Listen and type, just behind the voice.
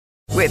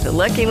With the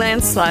Lucky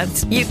Land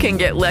Slots, you can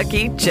get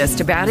lucky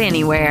just about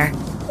anywhere.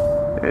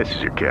 This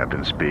is your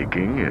captain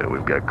speaking.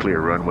 We've got clear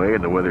runway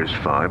and the weather's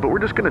fine, but we're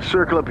just going to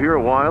circle up here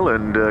a while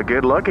and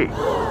get lucky.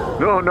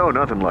 No,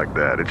 nothing like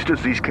that. It's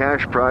just these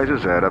cash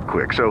prizes add up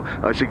quick. So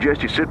I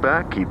suggest you sit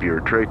back, keep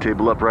your tray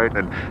table upright,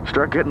 and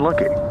start getting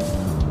lucky.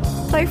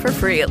 Play for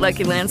free at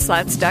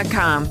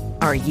LuckyLandSlots.com.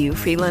 Are you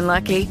feeling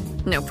lucky?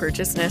 No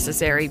purchase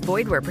necessary.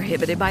 Void where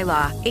prohibited by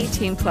law.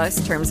 18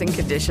 plus terms and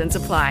conditions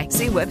apply.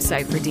 See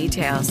website for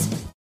details.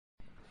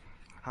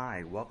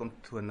 Hi, welcome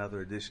to another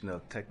edition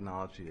of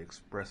Technology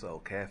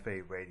Espresso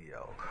Cafe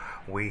Radio.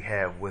 We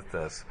have with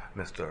us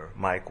Mr.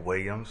 Mike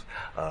Williams,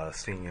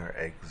 Senior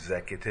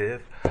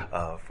Executive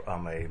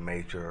from a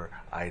major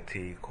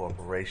IT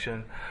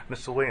corporation.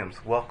 Mr.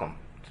 Williams, welcome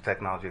to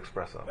Technology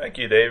Espresso. Thank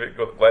you, David.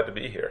 Glad to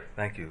be here.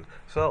 Thank you.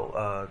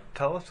 So,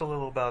 tell us a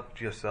little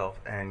about yourself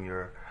and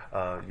your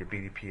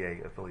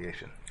BDPA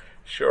affiliation.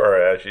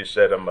 Sure. As you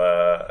said, I'm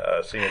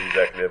a senior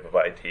executive of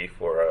IT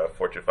for a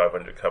Fortune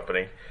 500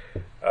 company.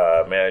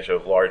 Manage a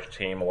large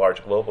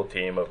global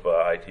team of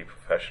IT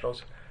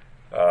professionals.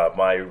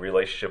 My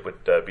relationship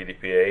with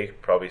BDPA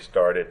probably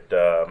started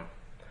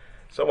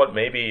somewhat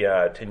maybe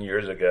 10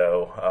 years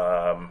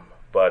ago,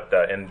 but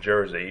in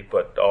Jersey,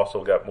 but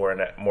also got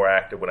more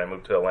active when I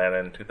moved to Atlanta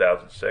in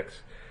 2006.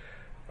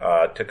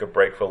 Took a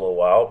break for a little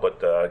while, but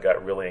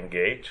got really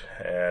engaged.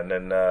 And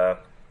then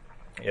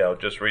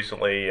just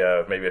recently,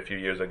 maybe a few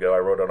years ago, I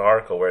wrote an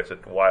article where I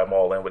said why I'm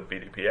all in with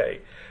BDPA.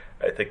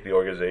 I think the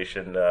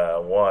organization,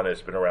 one,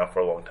 has been around for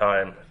a long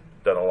time,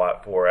 done a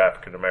lot for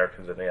African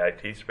Americans in the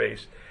IT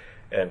space,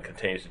 and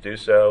continues to do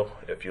so.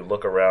 If you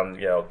look around,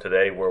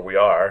 today where we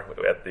are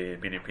at the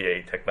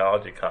BDPA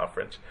Technology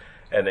Conference,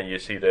 and then you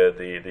see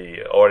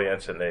the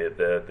audience and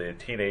the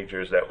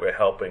teenagers that we're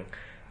helping,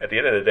 at the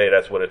end of the day,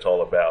 that's what it's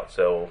all about.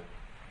 So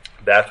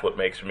that's what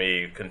makes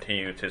me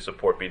continue to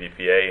support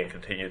BDPA and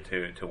continue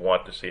to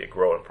want to see it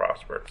grow and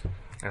prosper.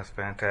 That's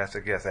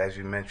fantastic. Yes, as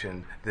you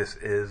mentioned, this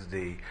is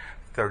the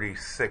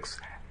 36th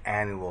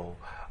annual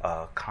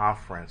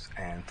conference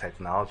and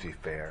technology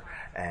fair,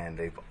 and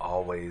they've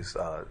always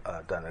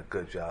done a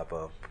good job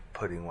of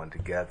putting one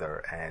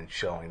together and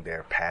showing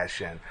their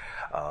passion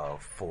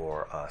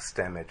for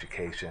STEM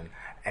education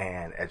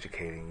and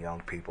educating young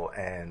people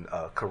and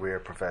career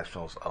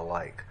professionals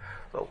alike.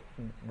 So,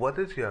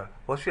 what's your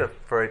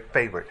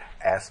favorite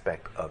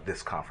aspect of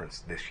this conference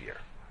this year?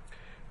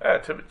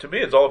 To me,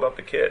 it's all about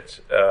the kids.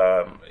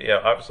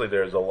 Obviously,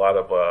 there's a lot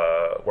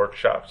of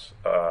workshops.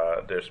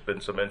 There's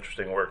been some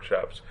interesting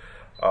workshops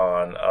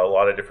on a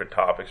lot of different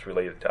topics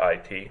related to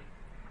IT.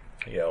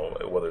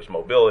 Whether it's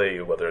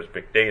mobility, whether it's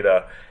big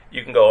data,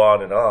 you can go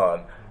on and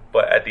on.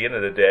 But at the end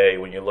of the day,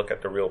 when you look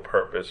at the real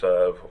purpose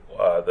of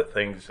the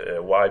things,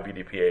 why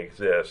BDPA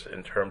exists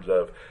in terms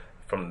of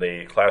from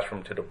the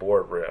classroom to the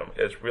boardroom,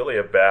 it's really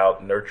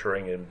about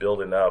nurturing and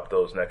building up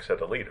those next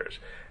set of leaders.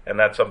 And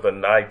that's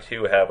something I,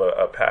 too, have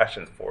a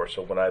passion for.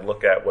 So when I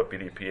look at what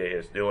BDPA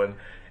is doing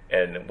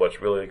and what's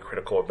really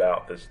critical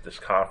about this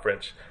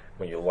conference,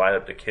 when you line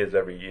up the kids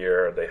every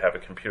year, they have a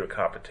computer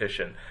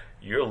competition,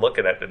 you're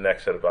looking at the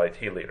next set of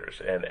IT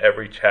leaders. And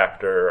every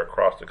chapter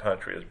across the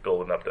country is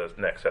building up the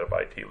next set of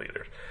IT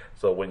leaders.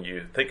 So when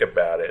you think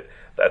about it,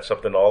 that's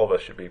something all of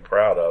us should be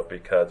proud of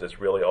because it's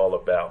really all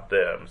about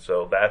them.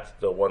 So that's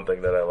the one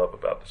thing that I love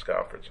about this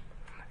conference.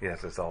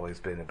 Yes, it's always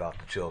been about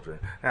the children.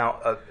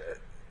 Now,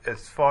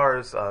 as far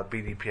as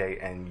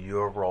BDPA and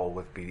your role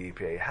with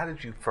BDPA, how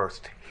did you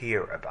first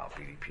hear about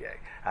BDPA?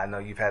 I know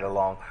you've had a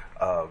long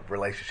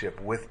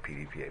relationship with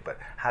BDPA, but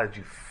how did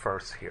you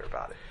first hear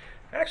about it?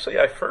 Actually,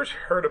 I first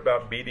heard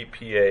about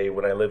BDPA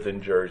when I lived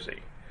in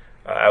Jersey.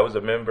 I was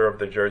a member of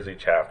the Jersey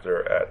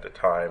chapter at the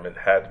time. It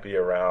had to be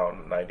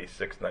around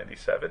 96,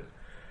 97.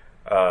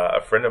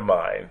 A friend of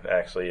mine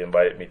actually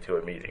invited me to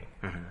a meeting.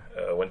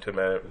 Mm-hmm. Went to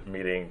a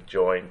meeting,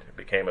 joined,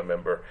 became a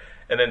member,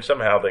 and then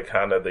somehow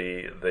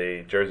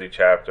the Jersey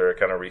chapter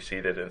kind of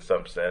receded in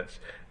some sense,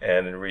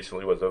 and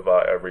recently was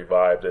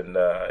revived in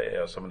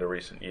some of the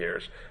recent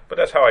years. But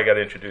that's how I got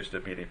introduced to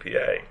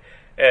BDPA.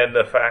 And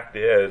the fact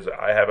is,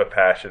 I have a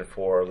passion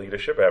for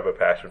leadership. I have a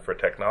passion for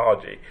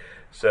technology.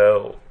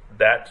 So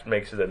that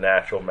makes it a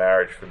natural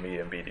marriage for me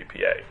and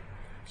BDPA.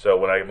 So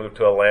when I moved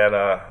to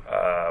Atlanta,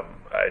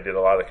 I did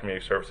a lot of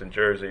community service in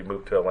Jersey,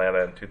 moved to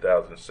Atlanta in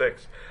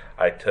 2006.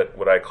 I took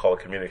what I call a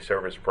community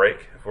service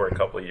break for a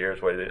couple of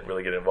years where I didn't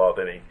really get involved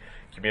in any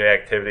community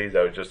activities.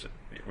 I was just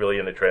really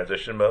in the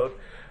transition mode.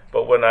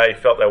 But when I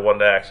felt I wanted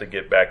to actually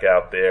get back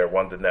out there,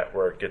 wanted to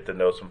network, get to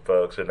know some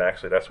folks, and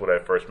actually that's when I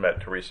first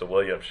met Teresa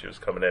Williams. She was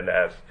coming in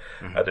as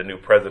the new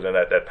president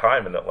at that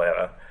time in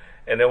Atlanta.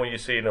 And then when you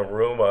see in a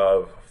room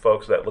of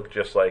folks that look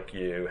just like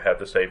you, have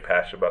the same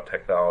passion about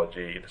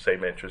technology, the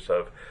same interest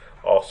of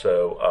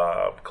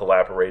also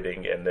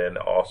collaborating and then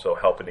also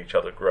helping each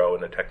other grow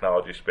in the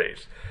technology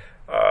space,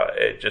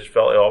 it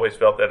always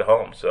felt at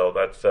home. So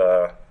that's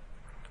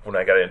when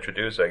I got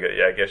introduced,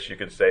 I guess you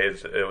could say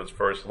it was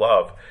first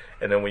love.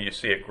 And then when you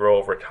see it grow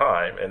over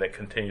time and it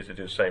continues to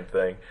do the same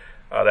thing,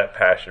 that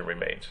passion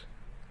remains.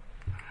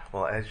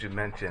 Well, as you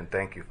mentioned,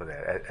 thank you for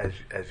that.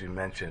 As you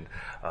mentioned,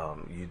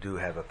 you do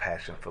have a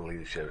passion for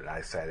leadership. And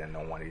I sat in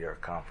on one of your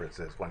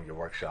conferences, one of your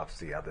workshops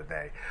the other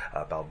day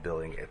about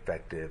building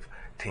effective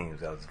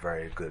teams. That was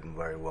very good and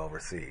very well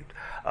received.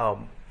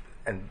 And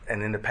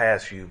in the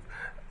past,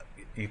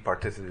 you've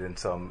participated in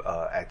some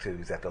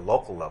activities at the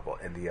local level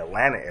in the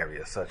Atlanta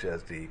area, such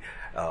as the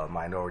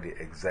Minority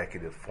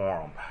Executive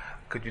Forum.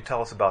 Could you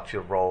tell us about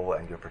your role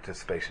and your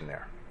participation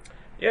there?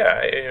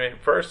 Yeah, I mean,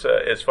 first,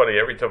 it's funny,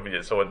 every time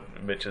someone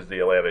mentions the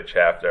Atlanta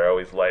chapter, I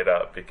always light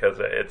up because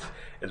it's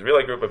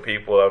really a group of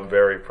people I'm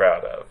very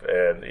proud of.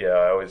 And,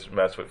 I always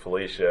mess with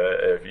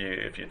Felicia.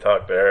 If you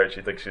talk to her,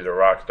 she thinks she's a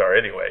rock star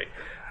anyway.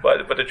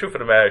 But the truth of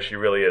the matter, she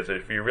really is.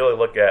 If you really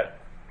look at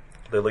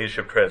the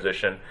leadership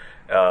transition,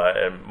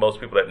 and most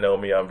people that know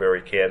me, I'm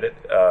very candid.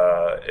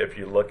 If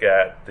you look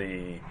at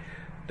the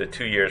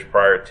 2 years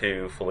prior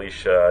to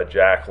Felicia,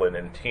 Jacqueline,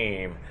 and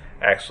team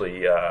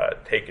actually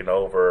taking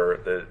over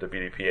the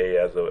BDPA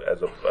as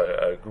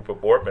a group of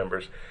board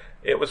members,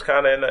 it was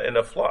kind of in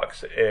a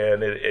flux,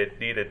 and it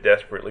needed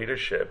desperate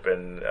leadership.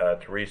 And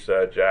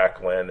Teresa,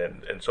 Jacqueline,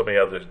 and so many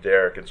others,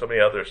 Derek, and so many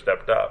others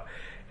stepped up,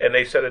 and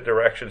they set a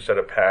direction, set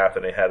a path,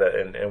 and they had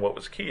and what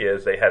was key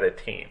is they had a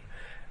team.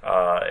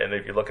 And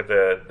if you look at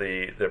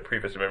the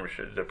previous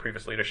membership, the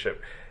previous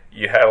leadership,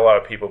 you had a lot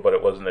of people, but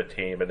it wasn't a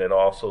team, and then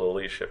also the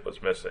leadership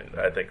was missing.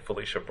 I think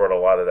Felicia brought a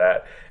lot of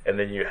that, and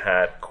then you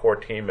had core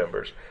team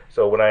members.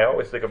 So when I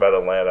always think about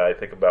Atlanta, I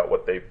think about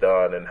what they've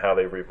done and how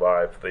they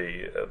revived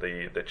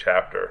the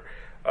chapter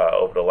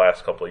over the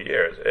last couple of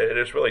years. It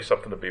is really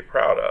something to be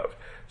proud of.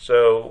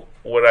 So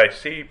when I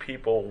see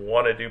people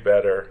want to do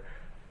better,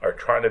 are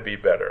trying to be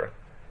better,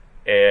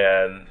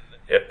 and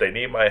if they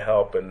need my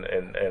help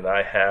and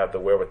I have the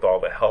wherewithal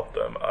to help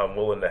them, I'm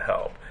willing to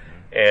help.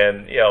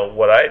 And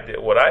what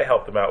I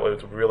helped them out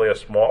with was really a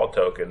small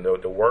token.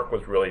 The work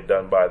was really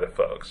done by the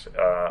folks.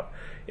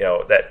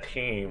 That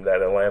team,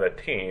 that Atlanta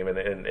team,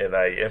 and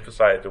I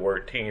emphasize the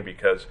word team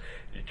because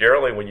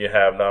generally when you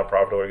have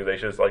nonprofit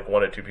organizations, it's like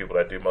one or two people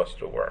that do most of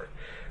the work.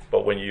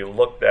 But when you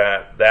looked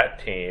at that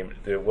team,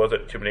 there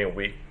wasn't too many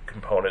weak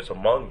components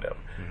among them,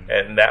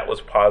 and that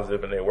was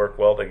positive, and they worked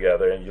well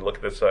together. And you look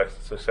at the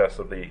success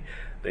of the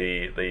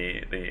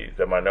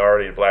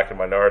minority, Black and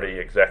Minority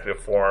Executive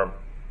Forum.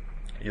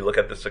 You look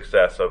at the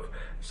success of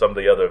some of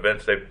the other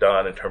events they've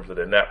done in terms of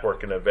the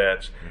networking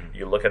events.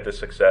 You look at the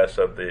success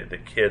of the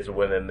kids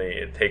winning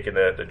taking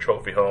the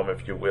trophy home,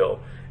 if you will,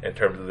 in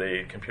terms of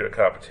the computer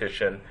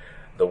competition.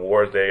 The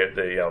awards,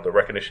 the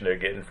recognition they're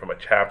getting from a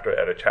chapter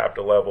at a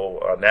chapter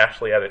level,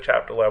 nationally at a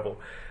chapter level.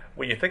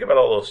 When you think about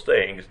all those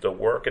things, the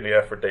work and the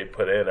effort they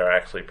put in are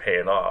actually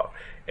paying off.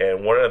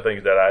 And one of the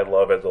things that I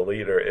love as a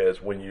leader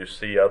is when you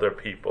see other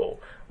people,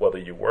 whether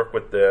you work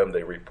with them,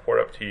 they report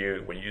up to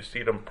you, when you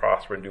see them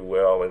prosper and do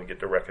well and get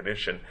the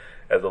recognition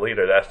as a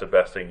leader, that's the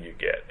best thing you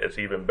get. It's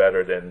even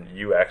better than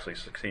you actually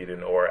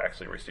succeeding or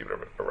actually receiving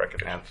a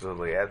recognition.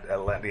 Absolutely.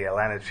 The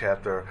Atlanta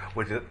chapter,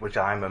 which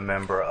I'm a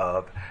member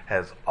of,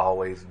 has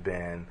always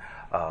been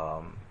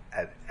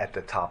at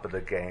the top of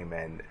the game,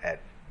 and at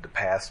the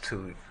past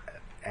two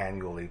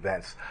annual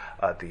events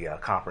at the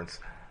conference,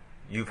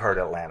 you've heard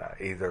Atlanta.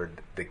 Either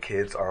the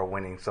kids are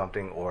winning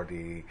something, or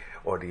the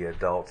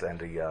adults and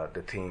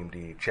the team,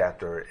 the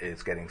chapter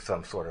is getting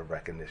some sort of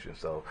recognition.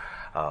 So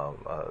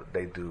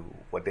they do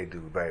what they do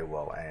very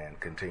well and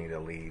continue to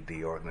lead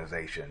the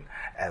organization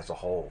as a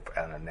whole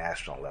on a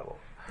national level.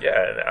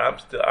 Yeah,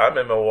 and I'm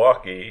in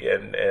Milwaukee,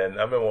 and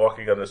I'm in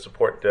Milwaukee going to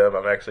support them.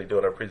 I'm actually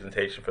doing a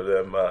presentation for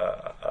them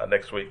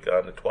next week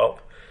on the 12th.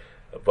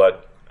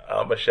 But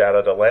I'm a shout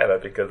out Atlanta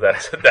because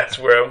that's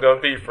where I'm going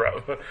to be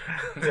from.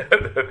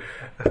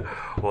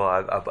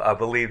 Well, I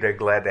believe they're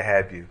glad to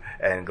have you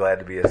and glad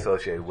to be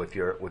associated with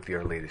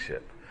your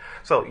leadership.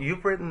 So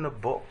you've written a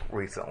book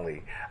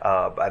recently.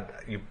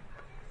 You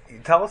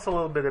tell us a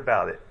little bit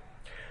about it.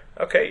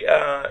 Okay,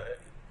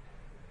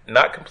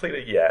 not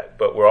completed yet,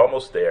 but we're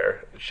almost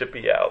there. It should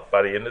be out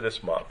by the end of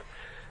this month.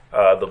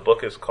 The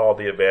book is called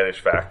The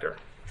Advantage Factor.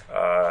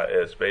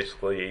 It's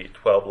basically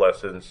 12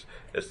 lessons.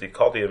 It's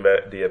called the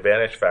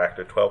Advantage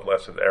Factor, 12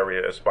 lessons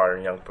every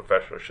aspiring young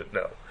professional should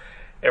know.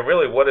 And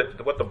really what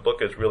the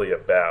book is really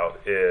about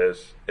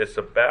is it's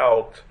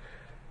about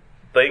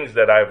things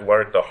that I've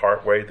learned the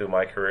hard way through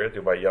my career,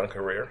 through my young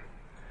career,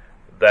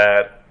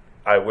 that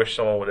I wish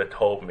someone would have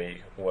told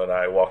me when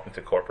I walked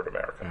into corporate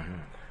America.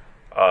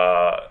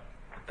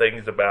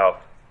 Things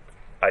about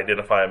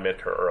identifying a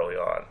mentor early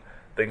on,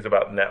 things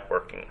about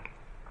networking,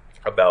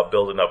 about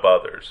building up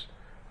others,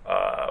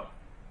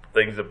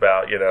 things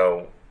about you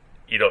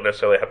don't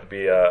necessarily have to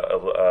be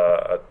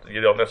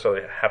you don't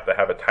necessarily have to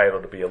have a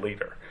title to be a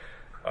leader.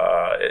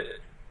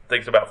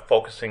 Things about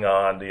focusing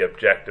on the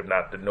objective,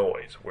 not the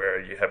noise,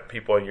 where you have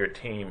people on your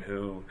team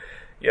who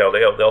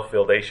they'll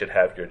feel they should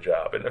have your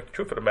job. And the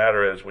truth of the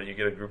matter is, when you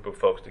get a group of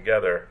folks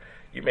together,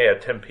 you may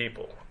have 10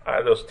 people. Out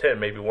of those 10,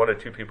 maybe 1 or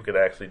 2 people can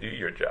actually do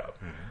your job.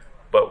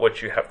 But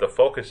what you have to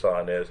focus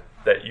on is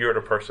that you're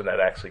the person that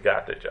actually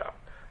got the job.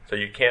 So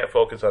you can't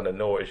focus on the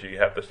noise. You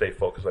have to stay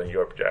focused on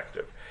your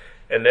objective.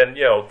 And then,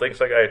 things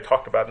like I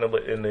talked about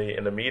in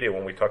the media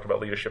when we talked about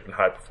leadership in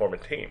high-performing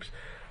teams.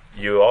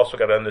 You also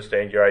got to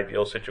understand your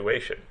ideal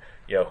situation.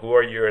 Who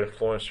are your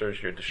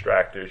influencers, your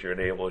distractors, your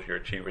enablers, your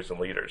achievers, and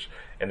leaders?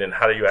 And then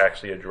how do you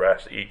actually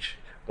address each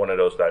one of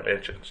those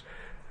dimensions?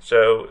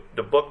 So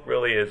the book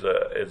really is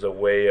a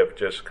way of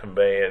just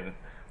conveying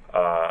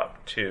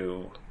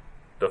to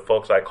the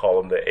folks, I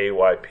call them the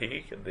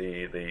AYP,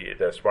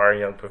 the aspiring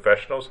young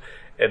professionals,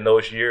 in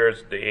those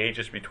years, the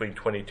ages between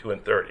 22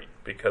 and 30.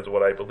 Because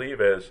what I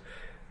believe is,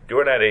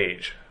 during that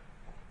age,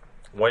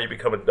 when you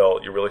become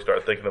adult, you really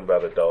start thinking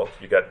about adults.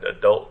 You got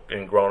adult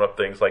and grown-up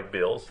things like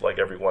bills, like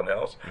everyone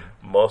else.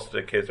 Most of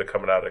the kids are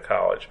coming out of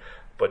college.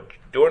 But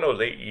during those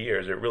 8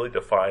 years, it really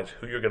defines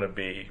who you're going to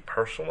be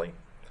personally,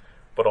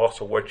 but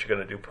also what you're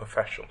going to do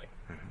professionally.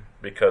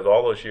 Because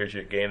all those years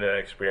you're gaining that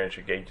experience,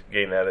 you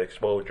gain that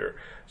exposure.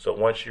 So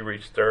once you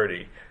reach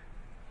 30,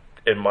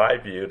 in my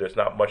view, there's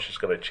not much that's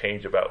going to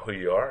change about who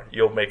you are.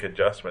 You'll make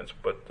adjustments,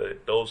 but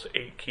those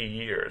 8 key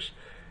years,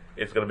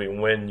 it's going to be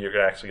when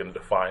you're actually going to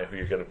define who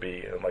you're going to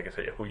be, and like I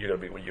said, who you're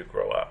going to be when you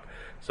grow up.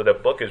 So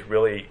that book is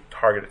really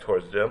targeted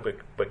towards them,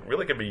 but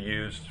really can be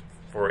used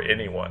for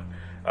anyone,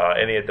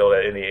 any adult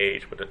at any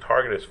age. But the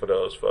target is for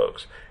those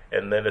folks,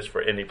 and then it's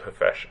for any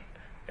profession.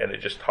 And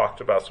it just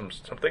talks about some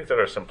things that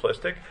are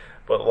simplistic,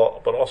 but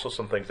also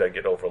some things that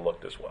get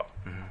overlooked as well.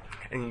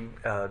 And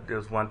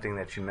there's one thing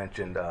that you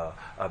mentioned,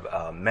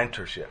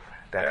 mentorship,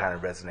 that kind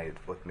of resonated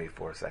with me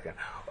for a second.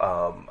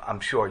 I'm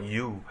sure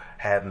you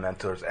have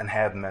mentors and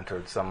have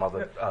mentored some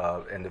other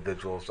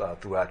individuals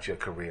throughout your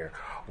career.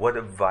 What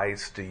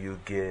advice do you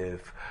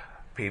give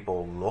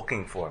people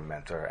looking for a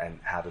mentor and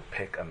how to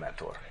pick a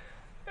mentor?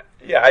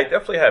 Yeah, I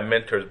definitely had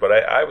mentors, but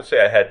I would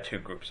say I had two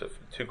groups of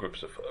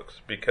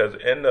folks, because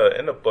in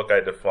the book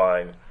I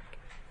define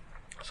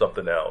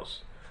something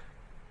else.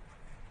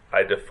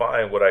 I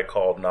define what I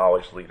call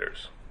knowledge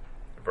leaders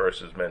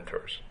versus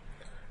mentors.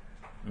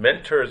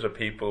 Mentors are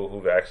people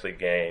who've actually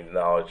gained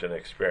knowledge and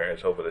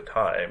experience over the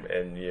time,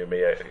 and you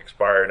may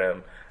inspire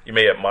them, you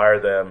may admire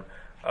them,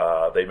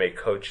 they may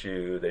coach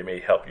you, they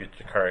may help you with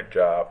your current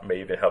job, may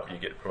even help you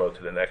get promoted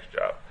to the next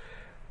job.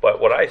 But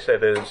what I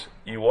said is,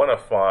 you want to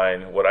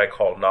find what I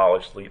call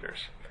knowledge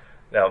leaders.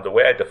 Now, the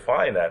way I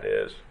define that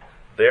is,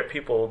 they're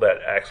people that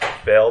actually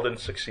failed and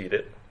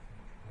succeeded,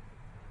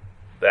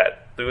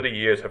 that through the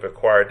years have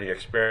acquired the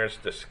experience,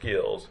 the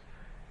skills,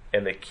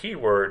 and the key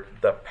word,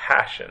 the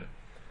passion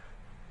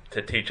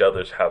to teach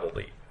others how to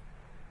lead.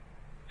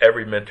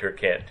 Every mentor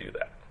can't do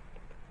that.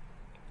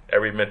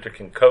 Every mentor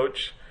can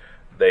coach.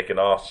 They can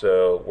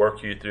also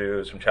work you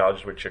through some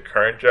challenges with your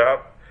current job,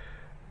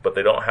 but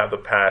they don't have the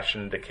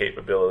passion, the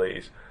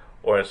capabilities,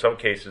 or in some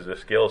cases the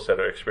skill set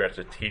or experience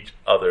to teach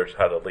others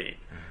how to lead.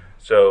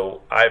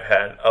 So I've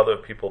had other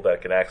people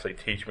that can actually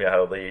teach me how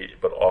to lead,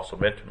 but also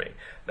mentor me.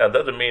 Now, it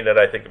doesn't mean that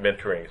I think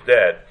mentoring is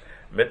dead.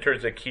 Mentor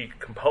is a key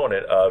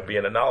component of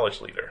being a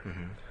knowledge leader.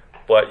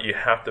 But you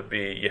have to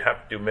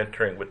do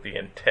mentoring with the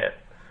intent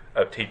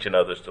of teaching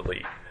others to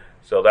lead.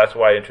 So that's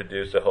why I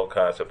introduced the whole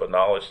concept of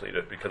knowledge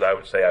leaders, because I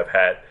would say I've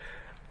had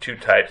two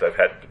types. I've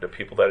had the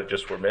people that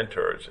just were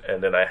mentors,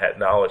 and then I had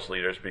knowledge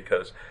leaders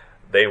because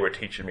they were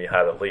teaching me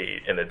how to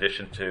lead in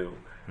addition to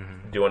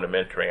doing the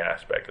mentoring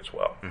aspect as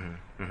well.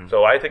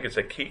 So I think it's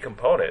a key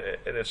component,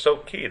 and it's so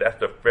key. That's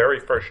the very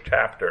first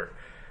chapter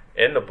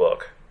in the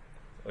book.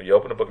 When you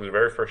open the book, it's the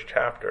very first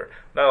chapter.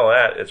 Not only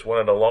that, it's one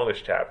of the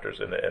longest chapters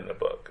in the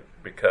book,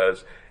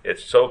 because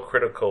it's so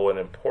critical and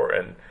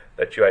important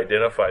that you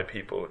identify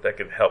people that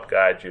can help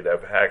guide you,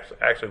 that have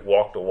actually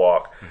walked the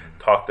walk,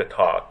 talked the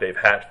talk. They've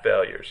had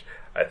failures.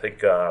 I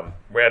think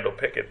Randall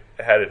Pickett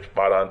had it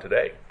spot on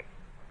today.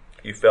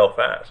 You fail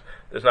fast.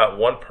 There's not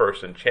one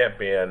person,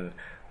 champion,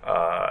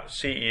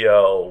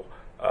 CEO,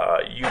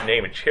 you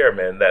name it,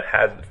 chairman, that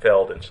hasn't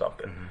failed in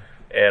something.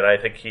 And I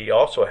think he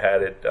also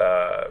had it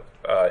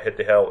hit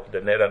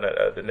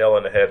the nail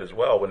on the head as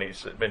well when he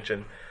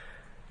mentioned,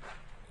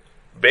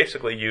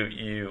 basically,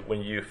 you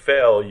when you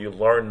fail, you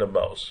learn the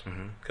most.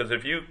 Because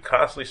if you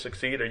constantly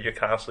succeed or you're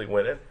constantly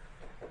winning,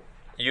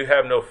 you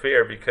have no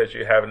fear because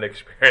you haven't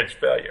experienced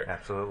failure.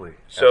 Absolutely.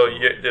 So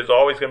there's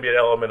always going to be an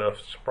element of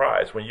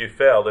surprise. When you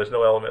fail, there's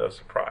no element of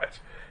surprise.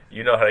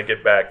 You know how to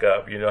get back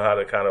up. You know how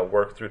to kind of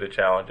work through the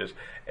challenges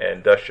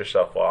and dust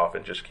yourself off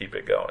and just keep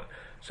it going.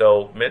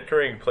 So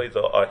mentoring plays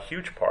a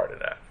huge part in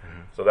that.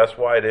 So that's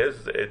why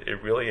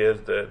it really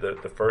is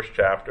the first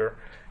chapter.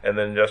 And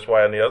then that's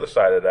why on the other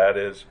side of that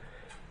is,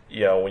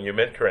 when you're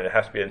mentoring, it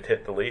has to be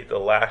intent to lead. The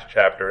last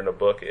chapter in the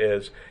book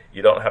is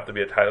you don't have to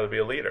be a title to be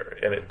a leader.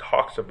 And it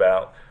talks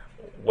about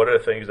what are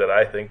the things that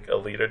I think a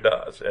leader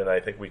does. And I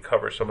think we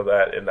cover some of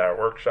that in our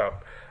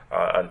workshop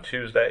on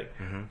Tuesday.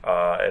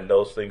 And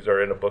those things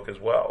are in the book as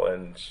well.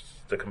 And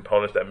the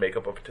components that make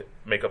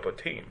up a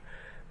team.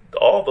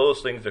 All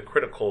those things are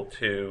critical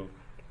to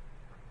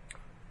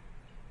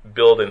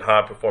building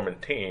high-performing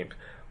teams.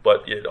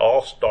 But it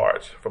all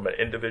starts from an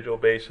individual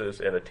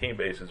basis and a team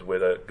basis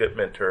with a good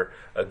mentor,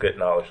 a good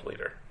knowledge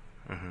leader.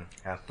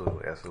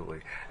 Absolutely, absolutely.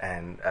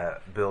 And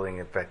building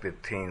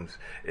effective teams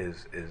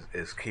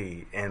is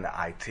key in the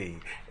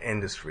IT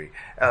industry.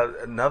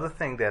 Another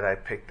thing that I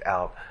picked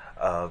out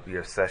of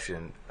your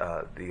session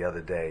the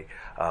other day,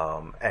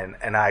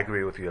 and I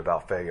agree with you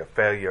about failure.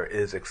 Failure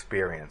is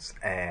experience,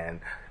 and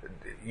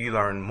you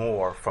learn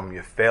more from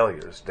your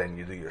failures than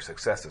you do your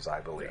successes, I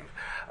believe.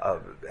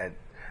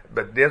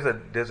 But there's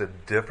a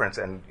difference,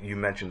 and you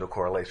mentioned the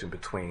correlation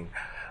between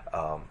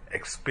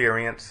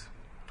experience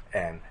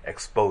and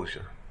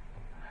exposure.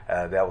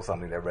 That was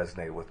something that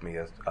resonated with me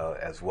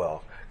as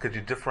well. Could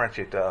you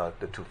differentiate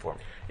the two for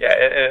me? Yeah,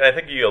 and I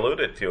think you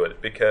alluded to it,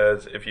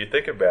 because if you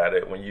think about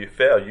it, when you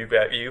fail,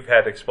 you've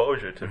had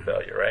exposure to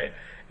failure, right?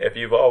 If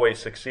you've always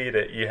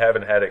succeeded, you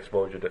haven't had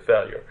exposure to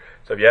failure.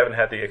 So if you haven't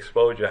had the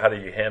exposure, how do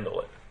you handle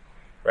it,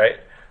 right?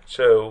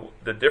 So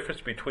the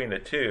difference between the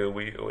two,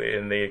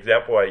 in the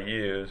example I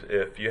use,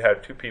 if you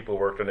had two people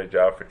worked on a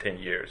job for 10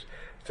 years,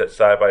 sat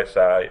side by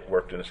side,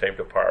 worked in the same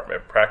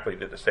department, practically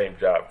did the same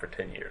job for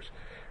 10 years,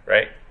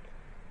 right?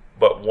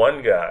 But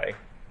one guy,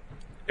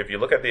 if you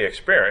look at the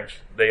experience,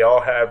 they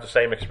all have the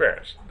same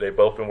experience. They've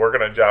both been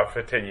working on a job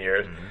for 10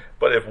 years.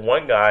 But if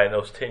one guy in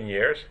those 10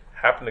 years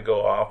happened to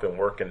go off and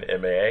work in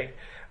M&A,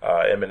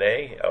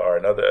 or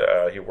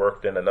another, he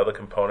worked in another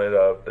component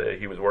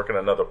he was working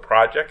on another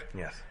project,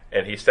 Yes.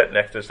 and he sat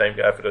next to the same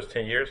guy for those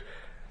 10 years,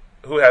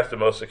 who has the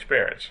most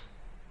experience?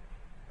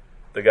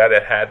 The guy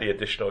that had the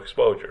additional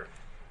exposure.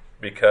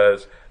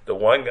 Because the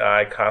one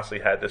guy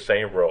constantly had the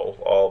same role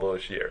all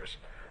those years.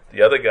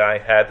 The other guy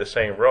had the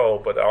same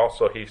role, but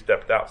also he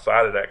stepped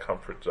outside of that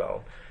comfort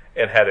zone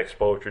and had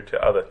exposure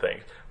to other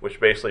things, which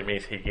basically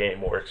means he gained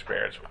more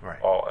experience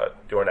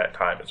during that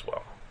time as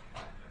well.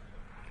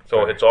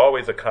 So it's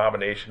always a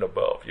combination of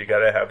both. You got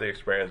to have the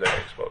experience and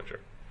the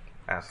exposure.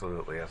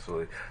 Absolutely,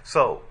 absolutely.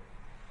 So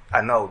I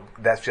know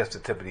that's just the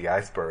tip of the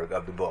iceberg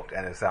of the book,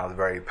 and it sounds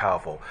very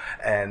powerful.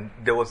 And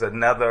there was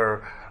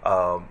another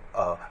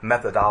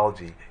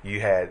methodology you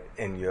had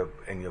in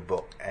your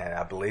book, and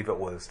I believe it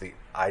was the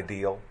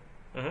ideal,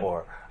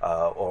 or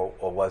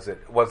was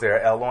there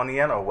an L on the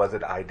end, or was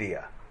it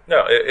idea?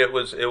 No, it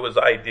was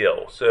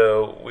ideal.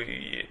 So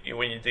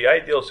the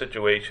ideal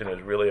situation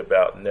is really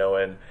about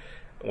knowing,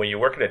 when you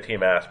work in a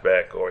team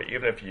aspect, or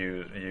even if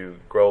you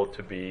grow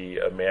to be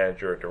a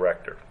manager or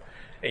director,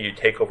 and you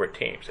take over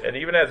teams, and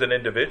even as an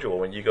individual,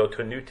 when you go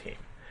to a new team,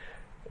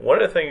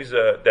 one of the things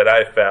that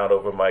I found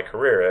over my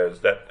career is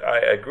that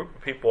a group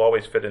of people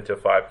always fit into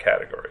 5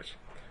 categories,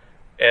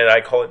 and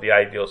I call it the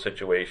ideal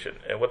situation.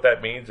 And what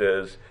that means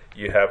is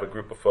you have a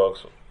group of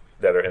folks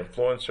that are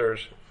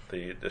influencers,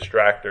 the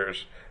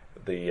distractors,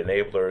 the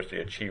enablers, the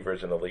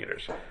achievers, and the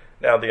leaders.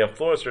 Now, the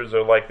influencers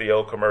are like the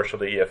old commercial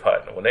to E.F.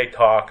 Hutton. When they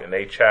talk and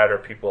they chatter,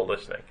 people are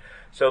listening.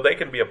 So they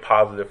can be a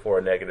positive or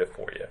a negative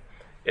for you.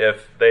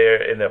 If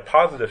they're in a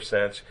positive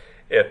sense,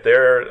 if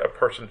they're a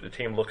person that the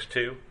team looks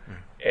to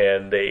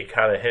and they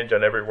kind of hinge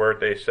on every word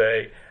they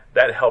say,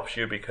 that helps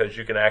you because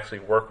you can actually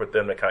work with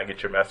them to kind of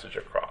get your message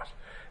across,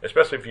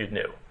 especially if you're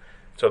new.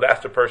 So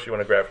that's the person you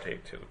want to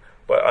gravitate to.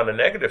 But on the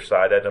negative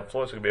side, that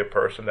influencer could be a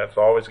person that's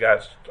always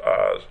got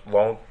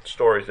long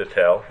stories to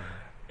tell.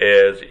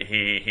 Is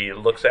he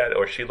looks at,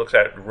 or she looks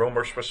at,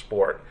 rumors for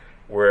sport,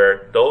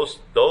 where those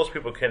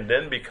people can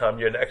then become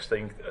your next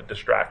thing,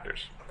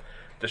 distractors.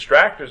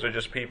 Distractors are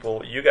just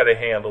people you got to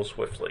handle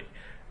swiftly,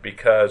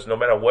 because no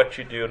matter what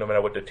you do, no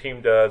matter what the team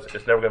does,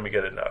 it's never going to be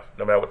good enough.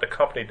 No matter what the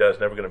company does,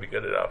 it's never going to be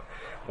good enough.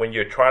 When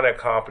you're trying to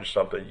accomplish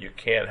something, you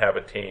can't have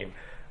a team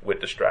with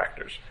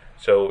distractors.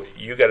 So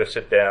you got to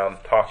sit down,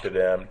 talk to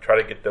them, try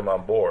to get them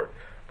on board.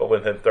 But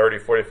within 30,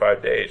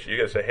 45 days, you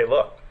got to say, hey,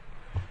 look,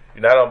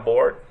 you're not on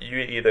board.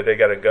 Either they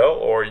got to go,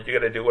 or you got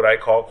to do what I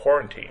call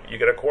quarantine. You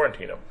got to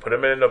quarantine them, put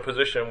them in a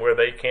position where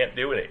they can't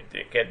do anything.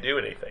 They can't do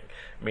anything,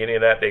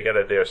 meaning that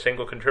they're a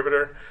single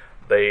contributor.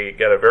 They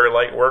got a very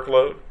light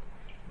workload,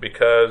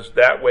 because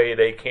that way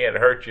they can't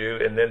hurt you,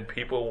 and then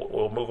people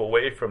will move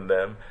away from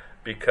them.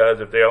 Because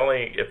if they're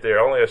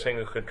only a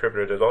single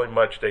contributor, there's only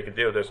much they can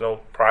do. There's no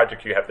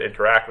project you have to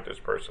interact with this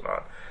person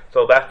on.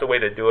 So that's the way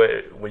to do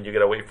it when you got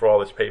to wait for all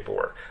this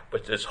paperwork.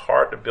 But it's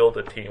hard to build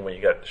a team when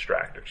you got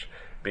distractors,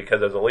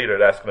 because as a leader,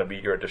 that's going to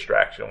be your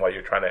distraction while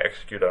you're trying to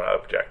execute on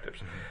objectives.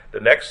 The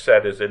next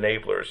set is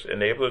enablers.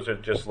 Enablers are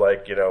just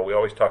like, we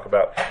always talk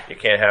about you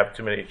can't have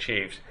too many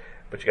chiefs,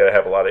 but you got to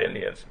have a lot of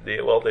Indians. The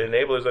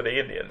enablers are the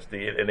Indians.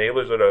 The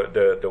enablers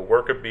are the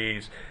worker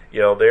bees.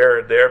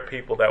 They're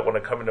people that want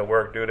to come into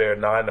work, do their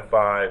 9 to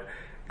 5,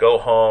 go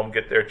home,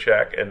 get their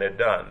check, and they're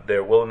done.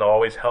 They're willing to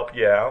always help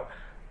you out.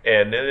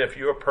 And then if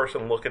you're a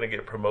person looking to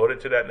get promoted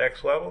to that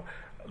next level,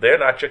 they're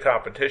not your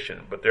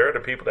competition, but they're the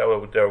people that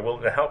are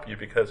willing to help you,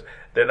 because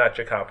they're not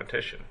your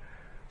competition.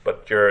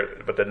 But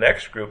the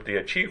next group, the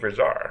achievers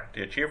are.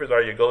 The achievers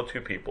are your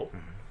go-to people.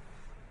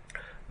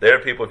 They're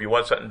the people, if you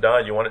want something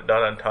done, you want it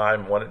done on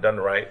time, want it done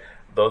right,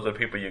 those are the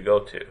people you go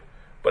to.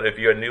 But if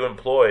you're a new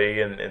employee,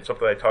 and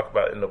something I talk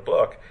about in the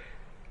book,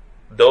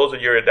 that's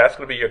going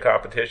to be your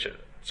competition.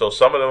 So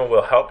some of them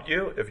will help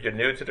you if you're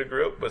new to the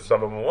group, but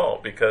some of them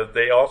won't, because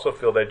they also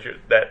feel that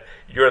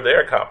you're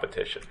their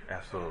competition.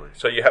 Absolutely.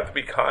 So you have to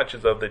be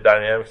conscious of the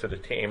dynamics of the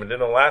team. And then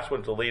the last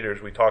one's the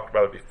leaders. We talked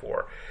about it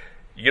before.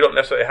 You don't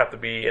necessarily have to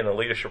be in a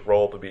leadership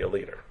role to be a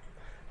leader.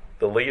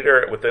 The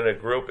leader within a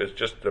group is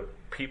just the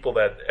people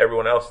that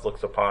everyone else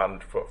looks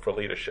upon for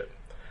leadership.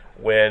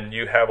 When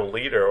you have a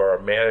leader or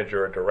a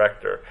manager or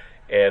director,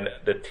 and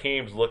the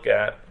teams look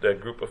at the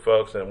group of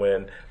folks, and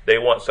when they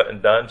want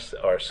something done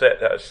or said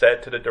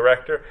to the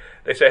director,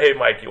 they say, hey,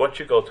 Mike, why don't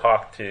you go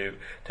talk to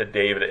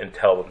David and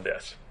tell him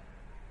this?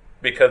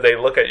 Because they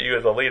look at you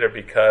as a leader,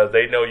 because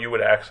they know you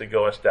would actually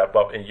go and step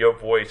up, and your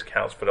voice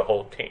counts for the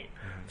whole team.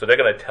 Mm-hmm. So they're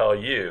going to tell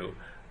you.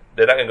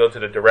 They're not going to go to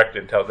the director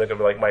and tell. They're going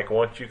to be like, Mike,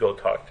 why don't you go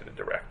talk to the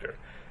director?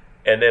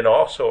 And then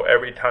also,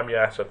 every time you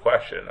ask a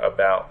question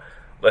about,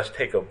 let's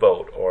take a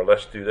vote or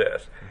let's do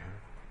this,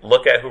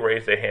 look at who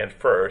raised their hand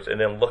first,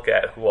 and then look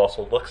at who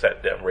also looks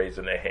at them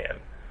raising their hand,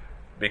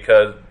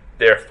 because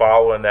they're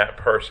following that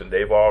person.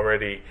 They've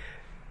already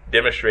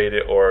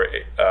demonstrated or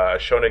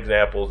shown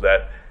examples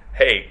that,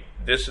 hey,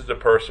 this is the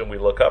person we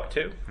look up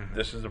to. Mm-hmm.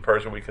 This is the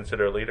person we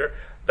consider a leader.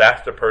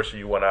 That's the person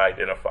you want to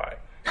identify,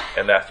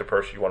 and that's the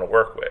person you want to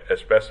work with,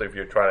 especially if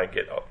you're trying to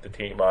get the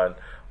team on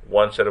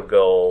one set of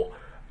goal,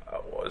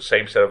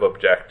 same set of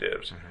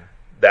objectives. Mm-hmm.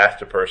 That's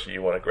the person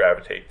you want to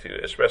gravitate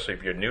to, especially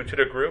if you're new to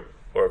the group,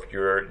 or if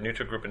you're new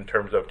to a group in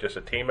terms of just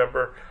a team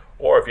member,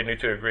 or if you're new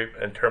to a group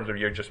in terms of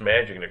you're just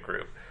managing the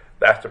group.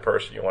 That's the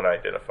person you want to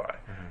identify.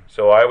 Mm-hmm.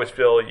 So I always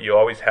feel you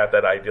always have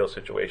that ideal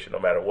situation no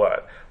matter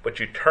what. But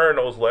you turn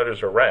those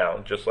letters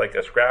around, just like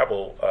a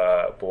Scrabble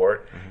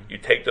board. Mm-hmm. You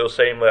take those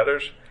same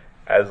letters.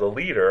 As a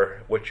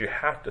leader, what you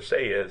have to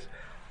say is,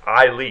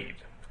 I lead.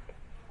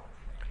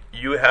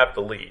 You have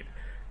to lead.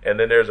 And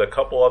then there's a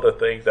couple other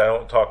things. I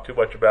don't talk too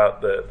much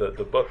about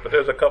the book, but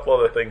there's a couple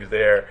other things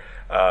there,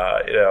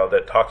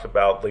 that talks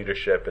about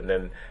leadership, and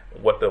then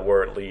what the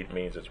word lead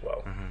means as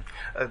well.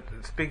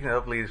 Mm-hmm. Speaking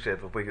of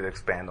leadership, if we could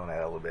expand on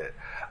that a little bit,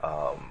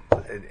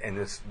 in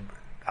this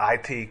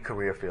IT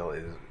career field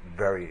is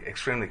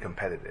extremely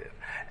competitive,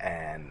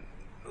 and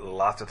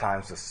lots of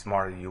times the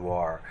smarter you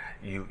are,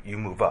 you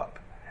move up.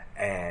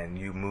 And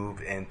you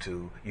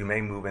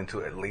may move into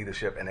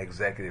leadership and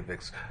executive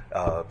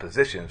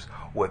positions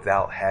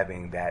without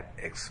having that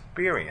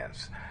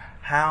experience.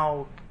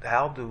 How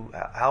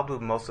do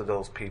most of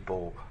those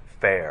people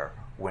fare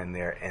when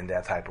they're in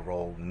that type of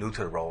role, new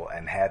to the role,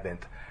 and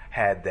haven't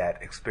had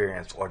that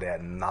experience or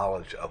that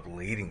knowledge of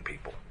leading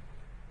people?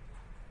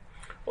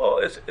 Well,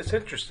 it's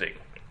interesting.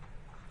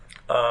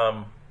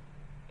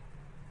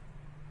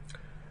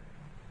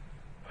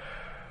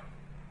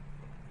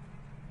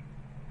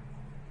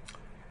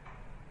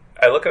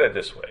 I look at it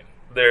this way.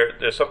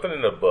 There's something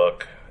in the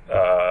book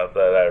that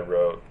I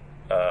wrote,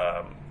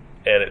 and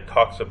it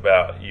talks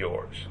about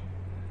yours.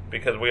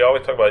 Because we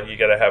always talk about you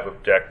got to have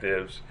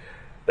objectives.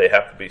 They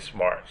have to be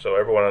smart. So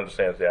everyone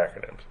understands the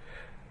acronyms.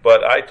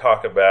 But I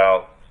talk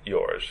about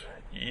yours.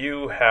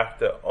 You have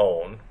to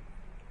own,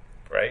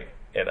 right,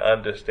 and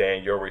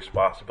understand your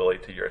responsibility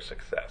to your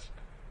success.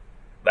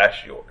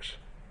 That's yours.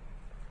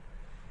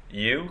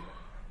 You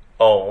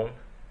own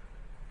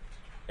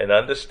and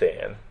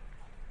understand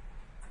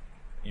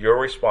you're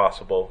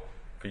responsible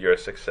for your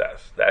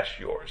success. That's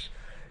yours.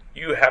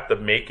 You have to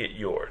make it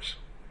yours.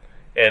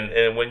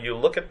 And when you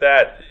look at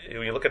that,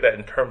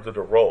 in terms of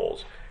the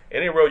roles,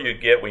 any role you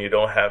get when you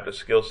don't have the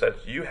skill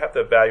sets, you have to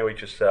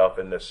evaluate yourself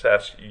and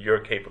assess your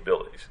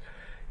capabilities.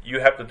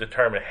 You have to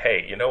determine,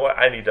 hey, you know what?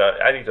 I need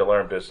to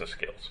learn business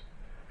skills.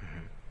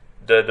 Mm-hmm.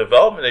 The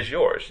development is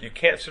yours. You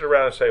can't sit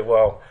around and say,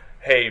 well,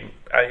 hey,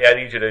 I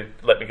need you to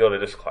let me go to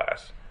this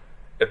class.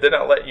 If they're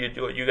not letting you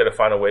do it, you got to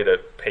find a way to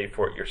pay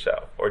for it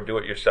yourself or do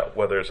it yourself,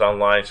 whether it's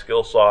online,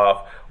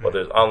 Skillsoft,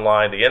 whether it's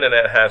online. The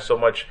internet has so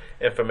much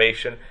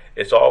information.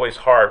 It's always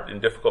hard and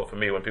difficult for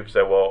me when people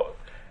say, well,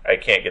 I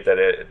can't get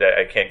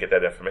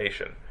that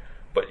information.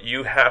 But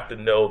you have to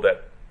know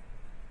that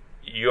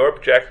your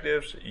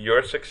objectives,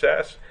 your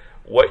success,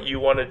 what you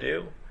want to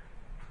do,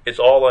 it's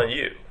all on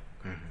you.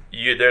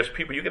 Mm-hmm. There's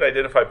people, you can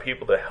identify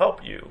people to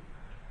help you,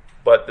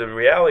 but the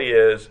reality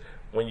is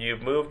when you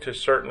move to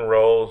certain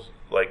roles,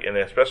 and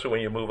especially when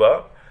you move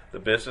up, the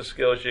business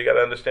skills you got to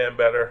understand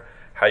better,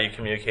 how you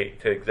communicate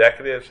to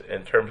executives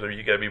in terms of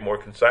you got to be more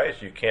concise.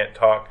 You can't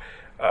talk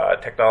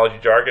technology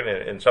jargon.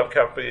 In some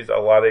companies, a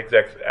lot of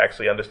execs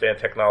actually understand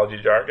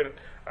technology jargon.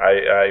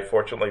 I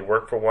fortunately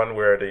work for one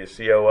where the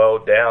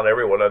COO down,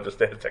 everyone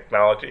understands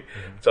technology.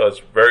 Mm-hmm. So it's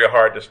very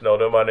hard to know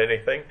them on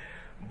anything.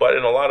 But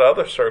in a lot of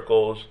other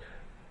circles,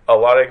 a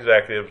lot of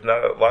executives,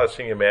 not a lot of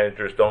senior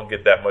managers don't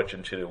get that much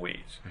into the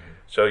weeds. Mm-hmm.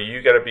 So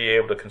you got to be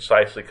able to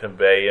concisely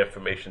convey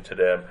information to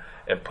them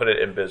and put it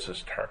in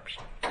business terms.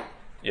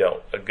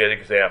 A good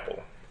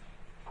example.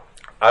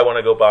 I want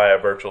to go buy a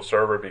virtual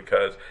server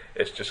because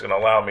it's just going to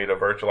allow me to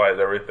virtualize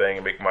everything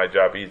and make my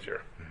job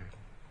easier. Mm-hmm.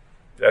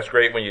 That's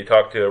great when you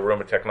talk to a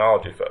room of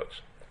technology folks.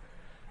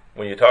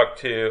 When you talk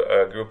to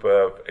a group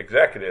of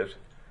executives,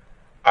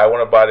 I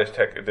want to buy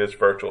this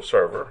virtual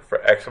server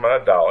for X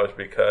amount of dollars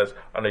because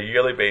on a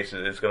yearly basis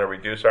it's going to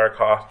reduce our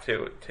cost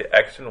to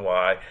X and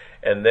Y.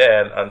 And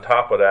then on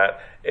top of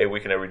that, we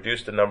can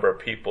reduce the number of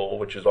people,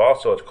 which is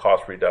also a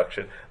cost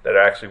reduction, that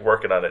are actually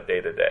working on it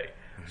day to day.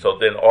 So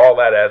then all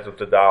that adds up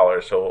to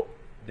dollars. So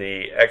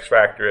the X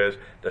factor is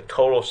the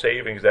total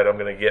savings that I'm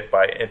going to get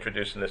by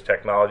introducing this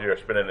technology or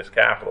spending this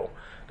capital.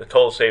 The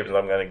total savings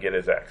I'm going to get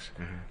is X.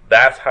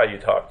 That's how you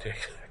talk to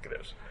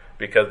executives,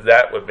 because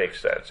that would make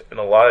sense. And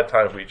a lot of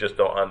times we just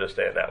don't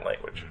understand that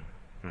language.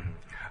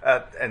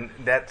 And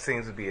that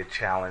seems to be a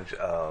challenge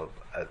of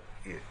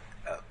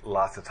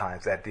lots of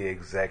times at the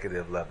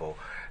executive level.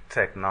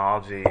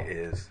 Technology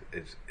is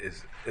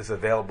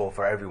available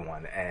for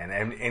everyone, and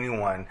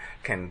anyone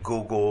can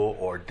Google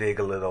or dig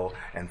a little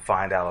and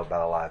find out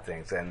about a lot of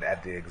things. And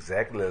at the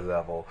executive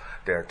level,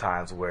 there are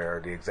times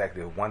where the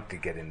executive want to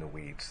get in the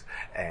weeds,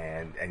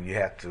 and you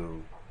have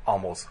to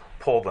almost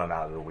pull them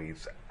out of the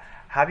weeds.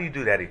 How do you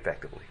do that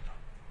effectively?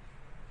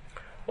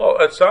 Well,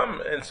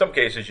 in some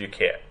cases you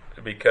can't,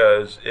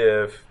 because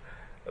if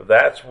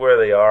that's where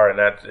they are and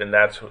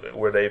that's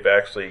where they've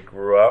actually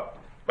grew up.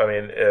 I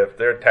mean, if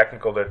they're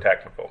technical, they're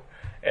technical,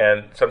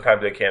 and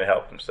sometimes they can't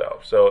help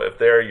themselves. So if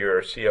they're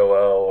your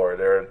COO or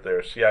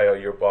they're CIO,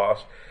 your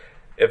boss,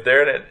 if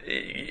they're in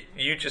it,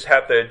 you just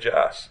have to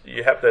adjust.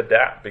 You have to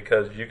adapt,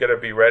 because you got to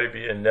be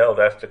ready and know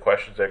that's the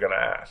questions they're going to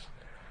ask.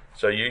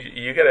 So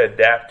you got to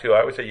adapt to.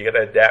 I would say you got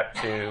to adapt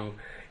to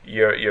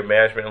your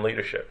management and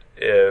leadership.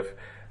 If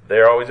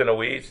they're always in the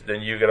weeds,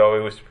 then you got to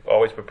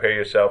always prepare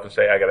yourself and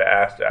say, I got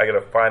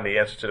to find the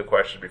answer to the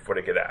questions before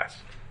they get asked.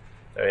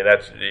 I mean,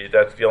 that's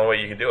the only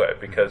way you can do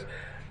it, because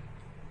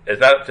it's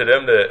not up to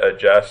them to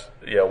adjust.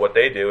 What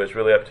they do is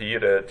really up to you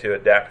to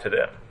adapt to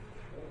them.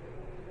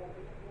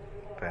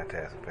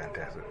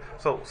 Fantastic.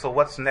 So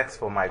what's next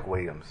for Mike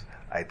Williams,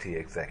 IT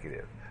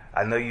executive?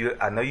 I know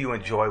you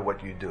enjoy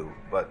what you do,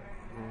 but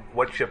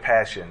what's your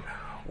passion?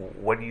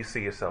 What do you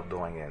see yourself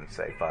doing in,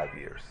 say, 5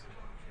 years?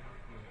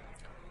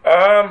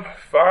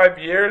 5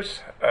 years.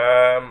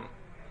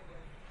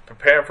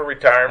 Preparing for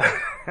retirement.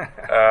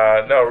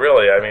 No,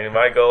 really. I mean,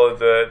 my goal is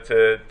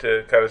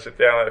to kind of sit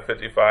down at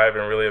 55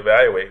 and really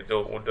evaluate.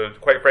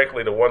 Quite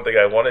frankly, the one thing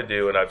I want to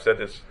do, and I've said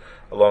this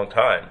a long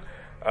time,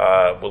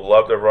 would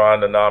love to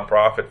run a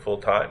nonprofit full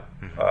time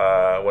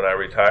when I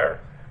retire.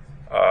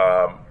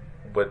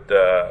 Would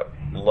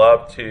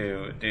love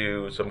to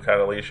do some kind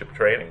of leadership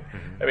training.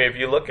 I mean, if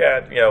you look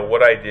at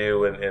what I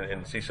do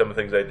and see some of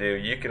the things I do,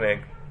 you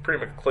can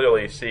pretty much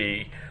clearly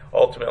see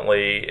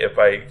ultimately, if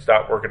I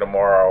stopped working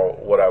tomorrow,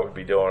 what I would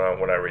be doing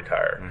when I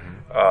retire.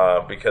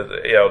 Because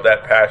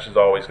that passion is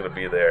always going to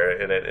be there,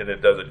 and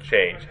it doesn't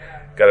change.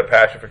 Got a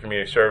passion for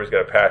community service.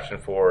 Got a passion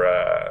for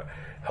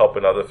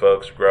helping other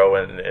folks grow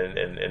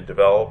and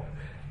develop,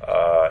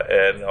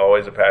 and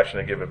always a passion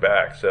to give it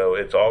back. So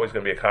it's always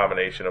going to be a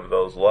combination of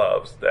those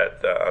loves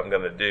that I'm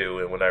going to do.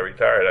 And when I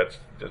retire, that's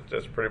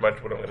pretty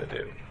much what I'm going to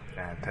do.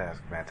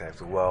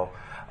 Fantastic. Well.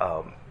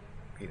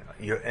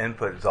 Your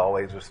input is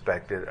always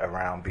respected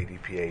around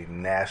BDPA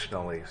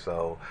nationally.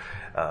 So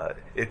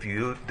if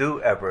you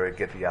do ever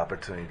get the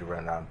opportunity to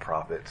run a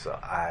nonprofit, so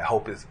I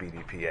hope it's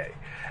BDPA.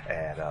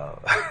 And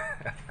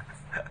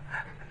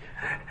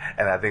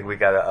and I think we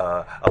got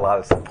a lot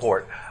of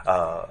support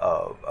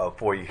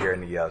for you here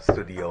in the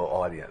studio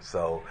audience.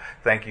 So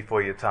thank you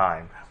for your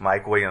time.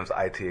 Mike Williams,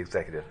 IT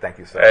Executive. Thank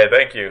you, sir. Hey,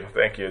 thank you.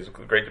 It's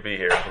great to be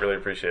here. Really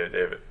appreciate it,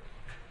 David.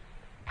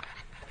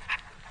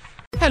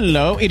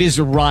 Hello, it is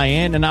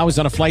Ryan, and I was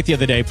on a flight the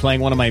other day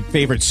playing one of my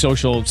favorite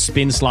social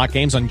spin slot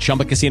games on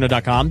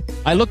ChumbaCasino.com.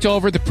 I looked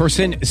over at the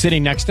person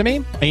sitting next to me,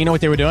 and you know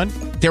what they were doing?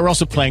 They were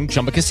also playing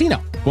Chumba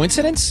Casino.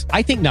 Coincidence?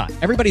 I think not.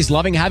 Everybody's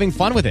loving having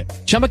fun with it.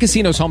 Chumba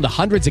Casino is home to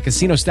hundreds of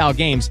casino-style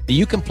games that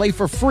you can play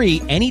for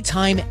free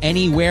anytime,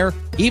 anywhere,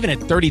 even at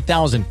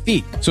 30,000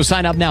 feet. So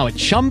sign up now at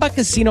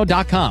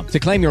ChumbaCasino.com to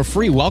claim your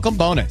free welcome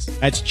bonus.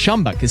 That's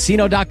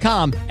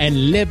ChumbaCasino.com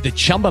and live the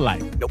Chumba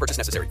life. No purchase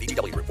necessary.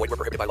 VGW. Void where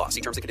prohibited by law.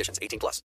 See terms and conditions. 18+.